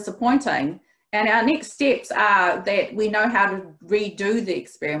bit disappointing. And our next steps are that we know how to redo the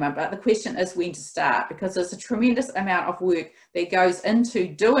experiment, but the question is when to start, because there's a tremendous amount of work that goes into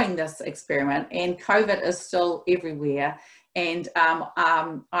doing this experiment, and COVID is still everywhere. And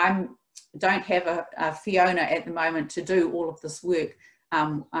I don't have a Fiona at the moment to do all of this work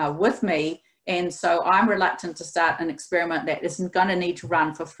with me. And so I'm reluctant to start an experiment that isn't going to need to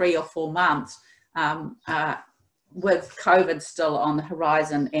run for 3 or 4 months with COVID still on the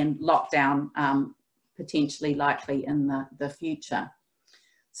horizon and lockdown potentially likely in the future.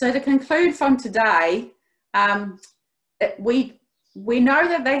 So to conclude from today, we know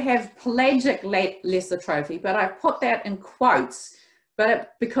that they have pelagic lecithotrophy, but I've put that in quotes,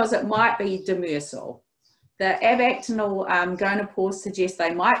 because it might be demersal. The abactinal gonopores suggest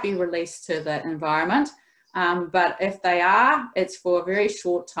they might be released to the environment, but if they are, it's for a very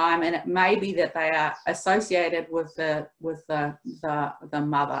short time, and it may be that they are associated with the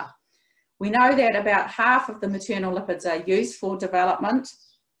mother. We know that about half of the maternal lipids are used for development,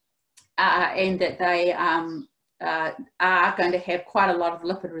 and that they are going to have quite a lot of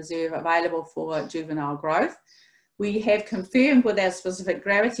lipid reserve available for juvenile growth. We have confirmed with our specific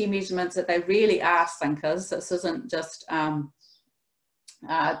gravity measurements that they really are sinkers. This isn't just, they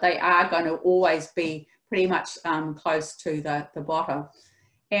are going to always be pretty much close to the bottom.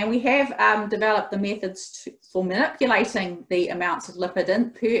 And we have developed the methods for manipulating the amounts of lipid in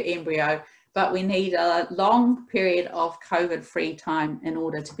per embryo, but we need a long period of COVID-free time in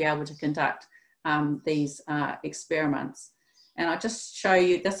order to be able to conduct these experiments. And I'll just show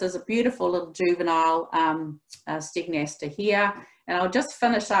you, this is a beautiful little juvenile Stegnaster here. And I'll just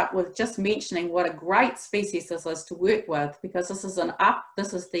finish up with just mentioning what a great species this is to work with, because this is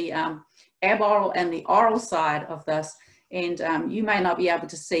the aboral and the oral side of this. And you may not be able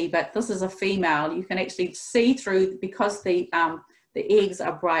to see, but this is a female. You can actually see through, because the eggs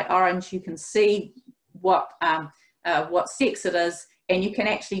are bright orange, you can see what sex it is, and you can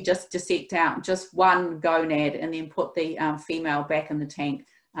actually just dissect out just one gonad and then put the female back in the tank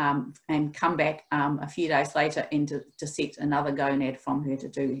and come back a few days later and dissect another gonad from her to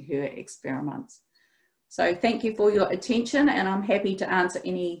do her experiments. So thank you for your attention, and I'm happy to answer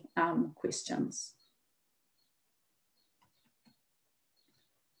any questions.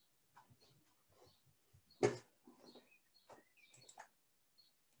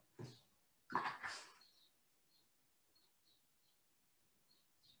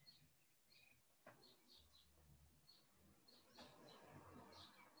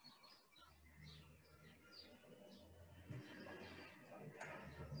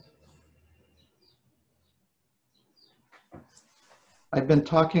 I've been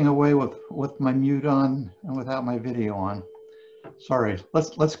talking away with my mute on and without my video on. Sorry.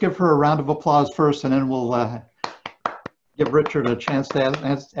 Let's give her a round of applause first, and then we'll give Richard a chance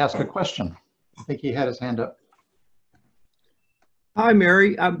to ask a question. I think he had his hand up. Hi,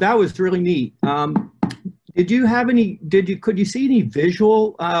 Mary. That was really neat. Did you have any? Could you see any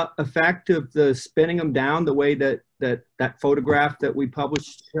visual effect of the spinning them down the way that photograph that we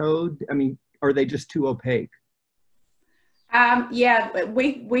published showed? I mean, are they just too opaque? Yeah,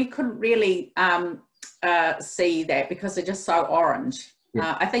 we couldn't really see that because they're just so orange.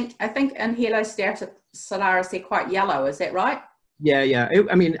 Yeah. I think in Helioceratularis they're quite yellow. Is that right? Yeah.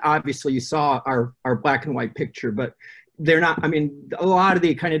 I mean, obviously you saw our black and white picture, but they're not. I mean, a lot of the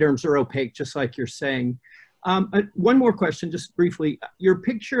echinoderms are opaque, just like you're saying. One more question, just briefly. Your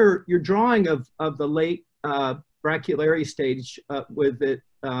picture, your drawing of the late brachiolaria stage with it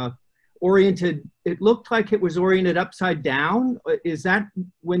oriented, it looked like it was oriented upside down. Is that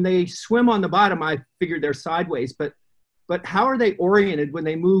when they swim on the bottom? I figured they're sideways, but how are they oriented when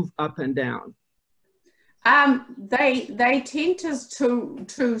they move up and down? They tend to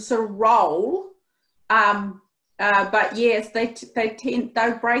sort of roll, but yes, they tend,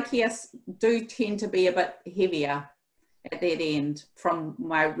 though brachias do tend to be a bit heavier at that end, from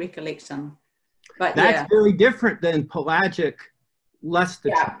my recollection. But that's very different than pelagic lecithotrophic.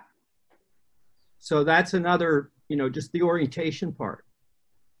 Yeah. So that's another, just the orientation part.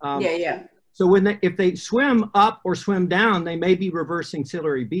 Yeah. So if they swim up or swim down, they may be reversing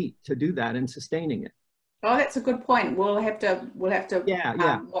ciliary beat to do that and sustaining it. Oh, that's a good point. We'll have to watch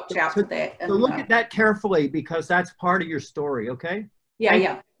out for that. So look at that carefully, because that's part of your story. Okay.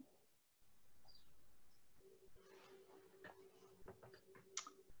 Yeah.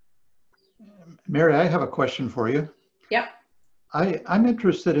 Mary, I have a question for you. Yep. I'm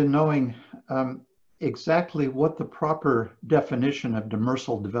interested in knowing exactly what the proper definition of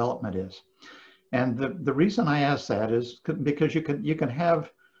demersal development is. And the reason I ask that is because you can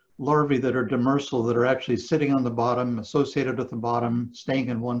have larvae that are demersal, that are actually sitting on the bottom, associated with the bottom, staying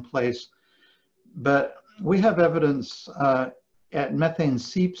in one place. But we have evidence at methane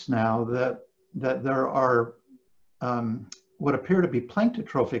seeps now that there are what appear to be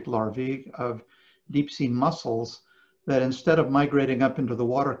planktotrophic larvae of deep sea mussels that, instead of migrating up into the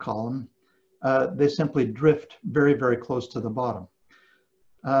water column, they simply drift very, very close to the bottom.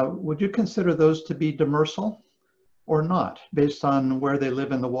 Would you consider those to be demersal or not, based on where they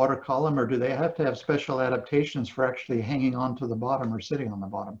live in the water column, or do they have to have special adaptations for actually hanging on to the bottom or sitting on the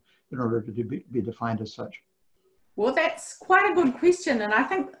bottom in order to be defined as such? Well, that's quite a good question, and I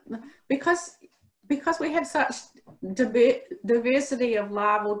think because we have such diversity of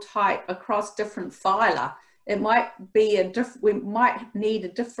larval type across different phyla, it might be we might need a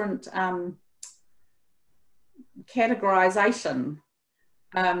different categorization.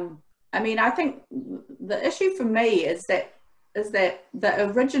 I mean, I think the issue for me is that the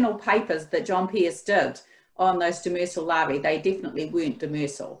original papers that John Pierce did on those demersal larvae, they definitely weren't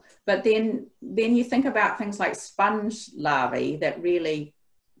demersal. But then you think about things like sponge larvae that really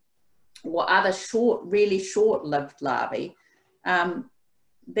or other really short-lived larvae,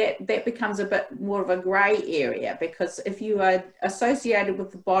 that becomes a bit more of a grey area, because if you are associated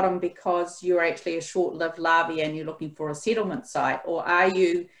with the bottom because you're actually a short-lived larvae and you're looking for a settlement site, or are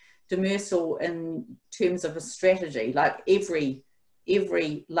you demersal in terms of a strategy, like every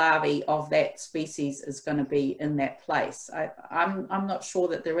larvae of that species is going to be in that place. I'm not sure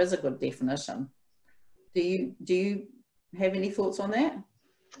that there is a good definition. Do you have any thoughts on that?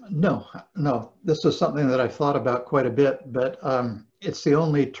 No. This is something that I've thought about quite a bit, but it's the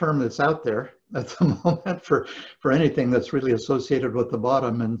only term that's out there at the moment for anything that's really associated with the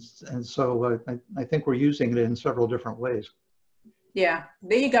bottom, and so I think we're using it in several different ways. Yeah,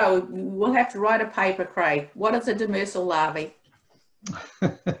 there you go. We'll have to write a paper, Craig. What is a demersal larvae?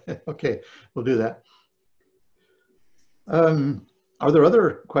 Okay, we'll do that. Are there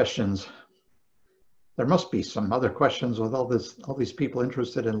other questions? There must be some other questions with all these people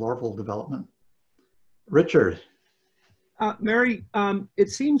interested in larval development. Richard. Mary,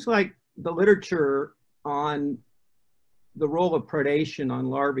 it seems like the literature on the role of predation on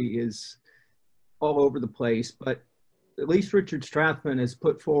larvae is all over the place, but at least Richard Strathman has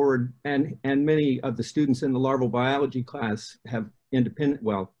put forward, and many of the students in the larval biology class have independent,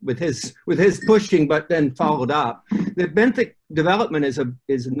 well, with his pushing, but then followed up, that benthic development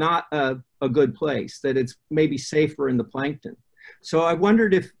is not a good place, that it's maybe safer in the plankton. So I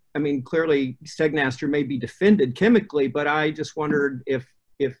wondered if, I mean, clearly Stegnaster may be defended chemically, but I just wondered if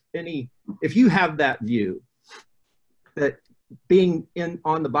you have that view that being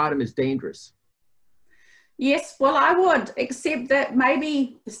on the bottom is dangerous. Yes, well, I would, except that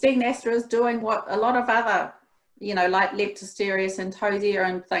maybe Stegnaster is doing what a lot of other, you know, like Leptosterius and Todia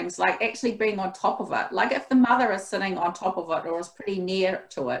and things, like actually being on top of it. Like if the mother is sitting on top of it or is pretty near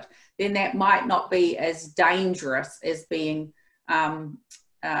to it, then that might not be as dangerous as being around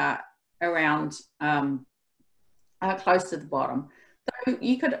close to the bottom. So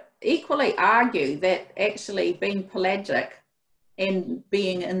you could equally argue that actually being pelagic and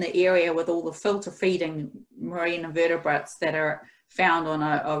being in the area with all the filter feeding marine invertebrates that are found on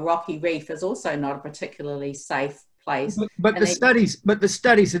a rocky reef is also not a particularly safe place. But the studies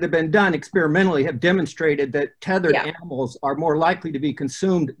that have been done experimentally have demonstrated that tethered animals are more likely to be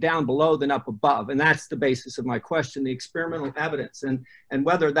consumed down below than up above. And that's the basis of my question, the experimental evidence and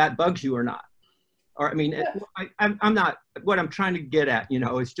whether that bugs you or not. Or, I mean, I'm not, what I'm trying to get at, you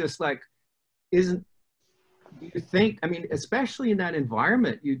know, it's just like, do you think, I mean, especially in that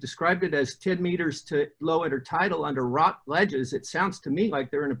environment, you described it as 10 meters to low intertidal under rock ledges. It sounds to me like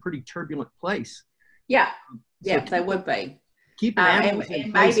they're in a pretty turbulent place. Yeah, so yeah, they would be. Keeping animals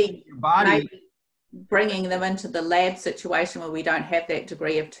in place in your body. Maybe bringing them into the lab situation where we don't have that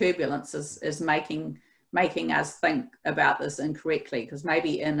degree of turbulence is making us think about this incorrectly, because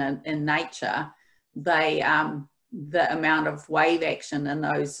maybe in nature, they the amount of wave action in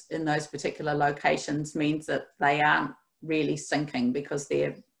those particular locations means that they aren't really sinking because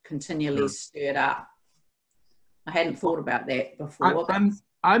they're continually stirred up. I hadn't thought about that before.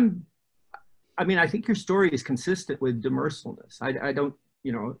 I mean, I think your story is consistent with demersalness. I don't,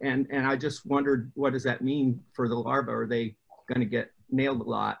 you know, and I just wondered, what does that mean for the larva? Are they going to get nailed a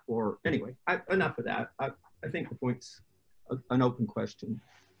lot? Or anyway, enough of that. I think the point's an open question.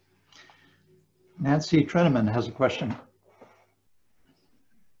 Nancy Treneman has a question.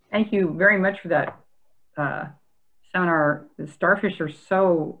 Thank you very much for that seminar. The starfish are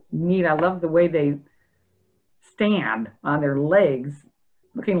so neat. I love the way they stand on their legs,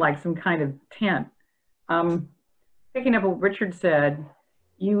 looking like some kind of tent. Picking up what Richard said,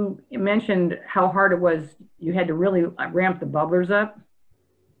 you mentioned how hard it was. You had to really ramp the bubblers up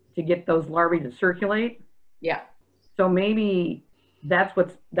to get those larvae to circulate. Yeah. So maybe that's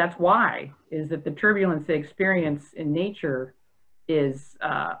why is that the turbulence they experience in nature is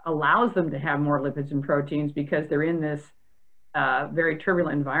allows them to have more lipids and proteins because they're in this very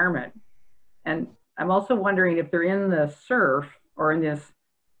turbulent environment. And I'm also wondering if they're in the surf or in this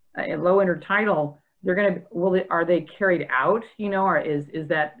low intertidal, are they carried out, you know, or is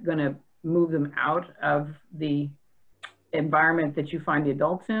that going to move them out of the environment that you find the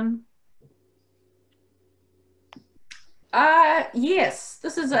adults in? Yes,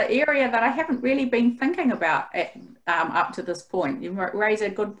 this is an area that I haven't really been thinking about up to this point. You raise a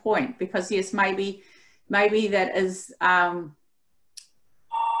good point, because yes, maybe that is what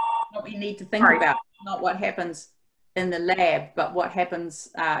we need to think about, not what happens in the lab, but what happens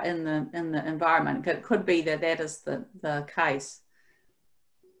in the environment. It could be that is the case.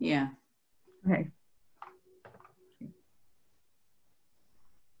 Yeah. Okay.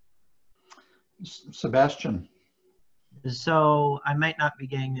 Sebastian. So I might not be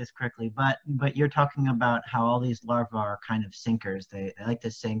getting this correctly, but you're talking about how all these larvae are kind of sinkers. They like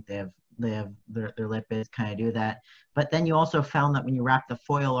to sink. They have their lipids kind of do that. But then you also found that when you wrap the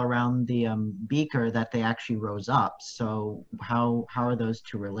foil around the beaker, that they actually rose up. So how are those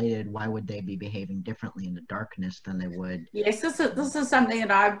two related? Why would they be behaving differently in the darkness than they would? Yes, this is something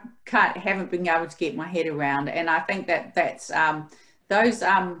that I haven't been able to get my head around, and I think that's those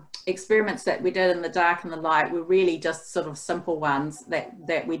experiments that we did in the dark and the light were really just sort of simple ones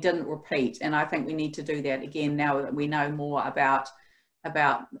that we didn't repeat, and I think we need to do that again now that we know more about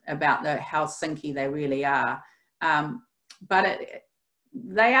how sinky they really are. But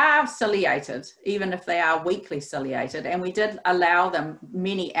they are ciliated, even if they are weakly ciliated, and we did allow them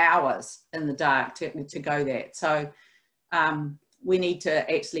many hours in the dark to go that. So we need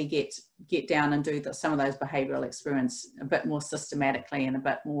to actually get down and do some of those behavioural experiments a bit more systematically and a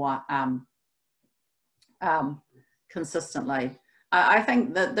bit more consistently. I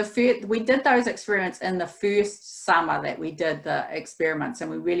think that we did those experiments in the first summer that we did the experiments, and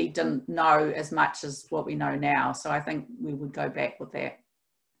we really didn't know as much as what we know now. So I think we would go back with that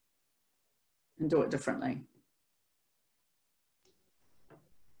and do it differently.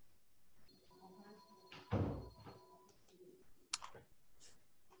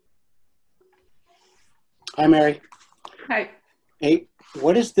 Hi, Mary. Hey. Hey,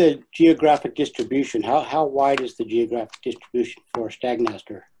 what is the geographic distribution? How wide is the geographic distribution for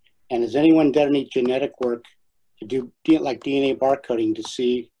Stegnaster? And has anyone done any genetic work to do like DNA barcoding to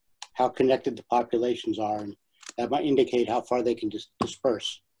see how connected the populations are? And that might indicate how far they can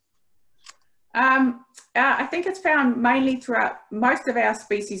disperse. I think it's found mainly throughout, most of our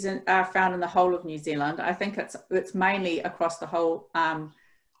species are found in the whole of New Zealand. I think it's mainly across the whole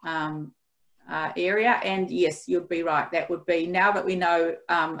area, and yes, you'd be right. That would be, now that we know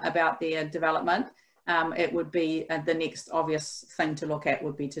about their development, it would be the next obvious thing to look at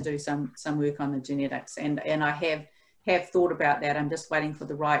would be to do some work on the genetics, and I have thought about that. I'm just waiting for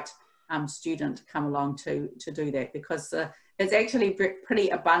the right student to come along to do that, because it's actually pretty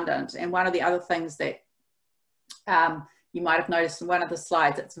abundant. And one of the other things that you might have noticed in one of the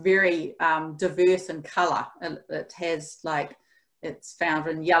slides, it's very diverse in colour. It has, like, it's found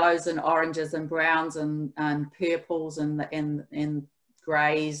in yellows and oranges and browns and purples and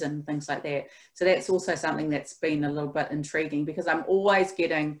greys and things like that. So that's also something that's been a little bit intriguing, because I'm always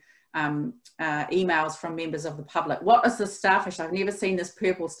getting emails from members of the public. What is this starfish? I've never seen this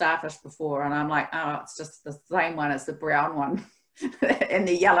purple starfish before. And I'm like, oh, it's just the same one as the brown one and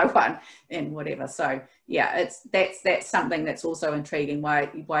the yellow one and whatever. So yeah, that's something that's also intriguing, why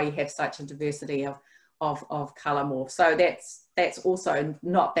you have such a diversity of colour morph. So that's also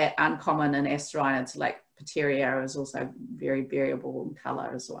not that uncommon in asterinids. Like Pateria is also very variable in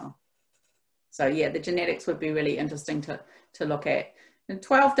colour as well. So yeah, the genetics would be really interesting to look at. And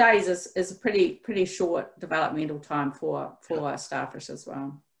 12 days is a pretty short developmental time for starfish as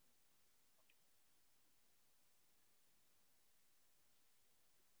well.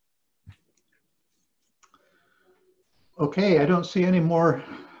 Okay, I don't see any more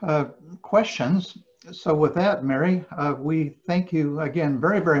questions. So with that, Mary, we thank you again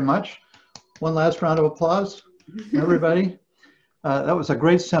very, very much. One last round of applause, everybody. That was a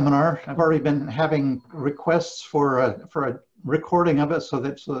great seminar. I've already been having requests for a recording of it so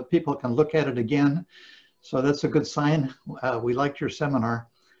that people can look at it again. So that's a good sign. We liked your seminar.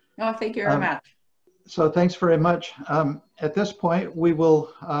 Oh, thank you very much. So thanks very much. At this point, we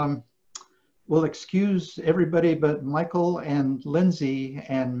will we'll excuse everybody but Michael and Lindsay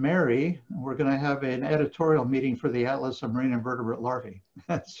and Mary. We're going to have an editorial meeting for the Atlas of Marine Invertebrate Larvae.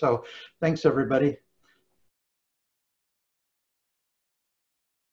 So thanks, everybody.